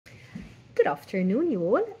Good afternoon, you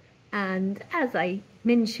all. And as I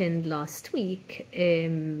mentioned last week,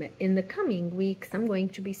 in the coming weeks, I'm going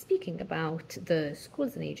to be speaking about the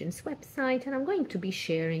Schools and Agents website, and I'm going to be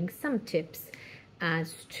sharing some tips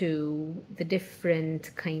as to the different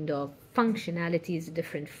kind of functionalities,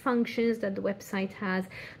 different functions that the website has.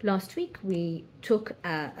 Last week we took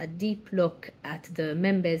a deep look at the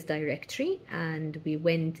members directory, and we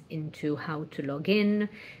went into how to log in,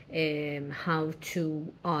 how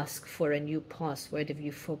to ask for a new password if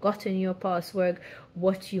you've forgotten your password,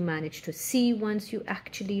 what you manage to see once you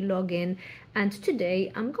actually log in. And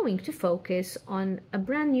today I'm going to focus on a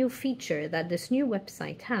brand new feature that this new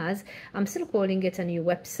website has. I'm still calling it a new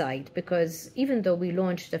website because even though we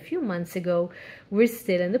launched a few months ago, we're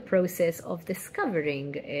still in the process of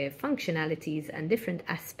discovering functionalities and different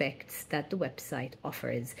aspects that the website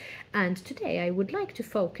offers. And today I would like to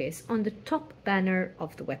focus on the top banner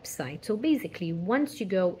of the website. So basically, once you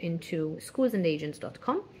go into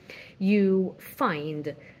schoolsandagents.com, you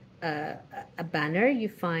find a banner, you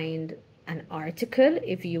find an article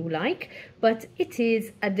if you like, but it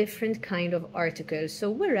is a different kind of article. So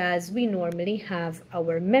whereas we normally have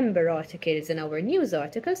our member articles and our news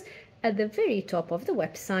articles, at the very top of the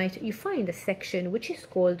website you find a section which is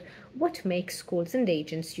called What Makes Schools and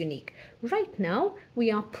Agents Unique. Right now we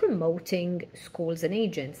are promoting Schools and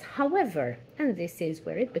Agents. However, and this is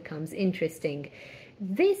where it becomes interesting,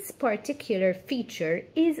 this particular feature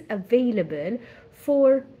is available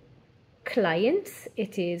for clients,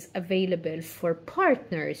 it is available for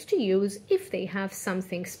partners to use if they have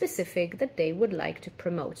something specific that they would like to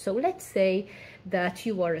promote. So let's say that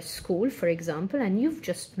you are a school, for example, and you've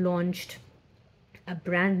just launched a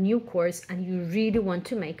brand new course and you really want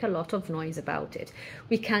to make a lot of noise about it.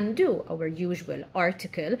 We can do our usual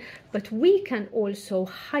article, but we can also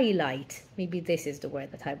highlight, maybe this is the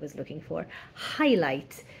word that I was looking for,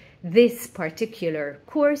 highlight this particular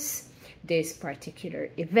course, this particular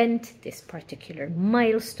event, this particular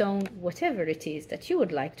milestone, whatever it is that you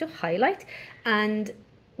would like to highlight, and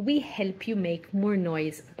we help you make more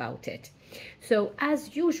noise about it. So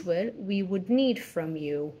as usual, we would need from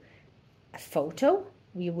you a photo,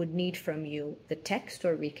 we would need from you the text,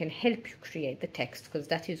 or we can help you create the text because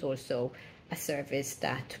that is also a service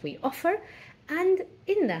that we offer. And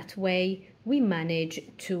in that way, we manage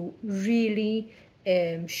to really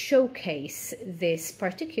showcase this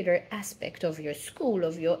particular aspect of your school,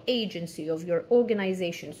 of your agency, of your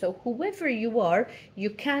organization. So whoever you are,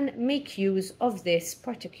 you can make use of this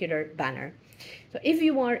particular banner. So if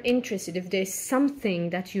you are interested, if there's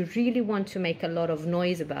something that you really want to make a lot of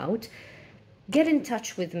noise about, get in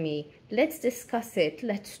touch with me. Let's discuss it.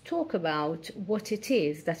 Let's talk about what it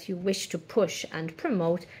is that you wish to push and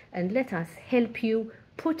promote, and let us help you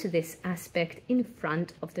put this aspect in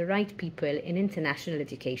front of the right people in international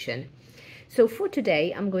education. So for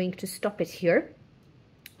today, I'm going to stop it here.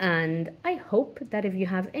 And I hope that if you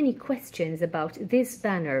have any questions about this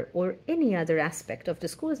banner or any other aspect of the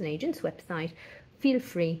Schools and Agents website, feel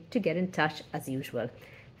free to get in touch as usual.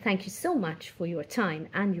 Thank you so much for your time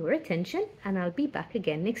and your attention, and I'll be back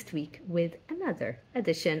again next week with another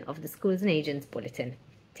edition of the Schools and Agents Bulletin.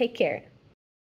 Take care.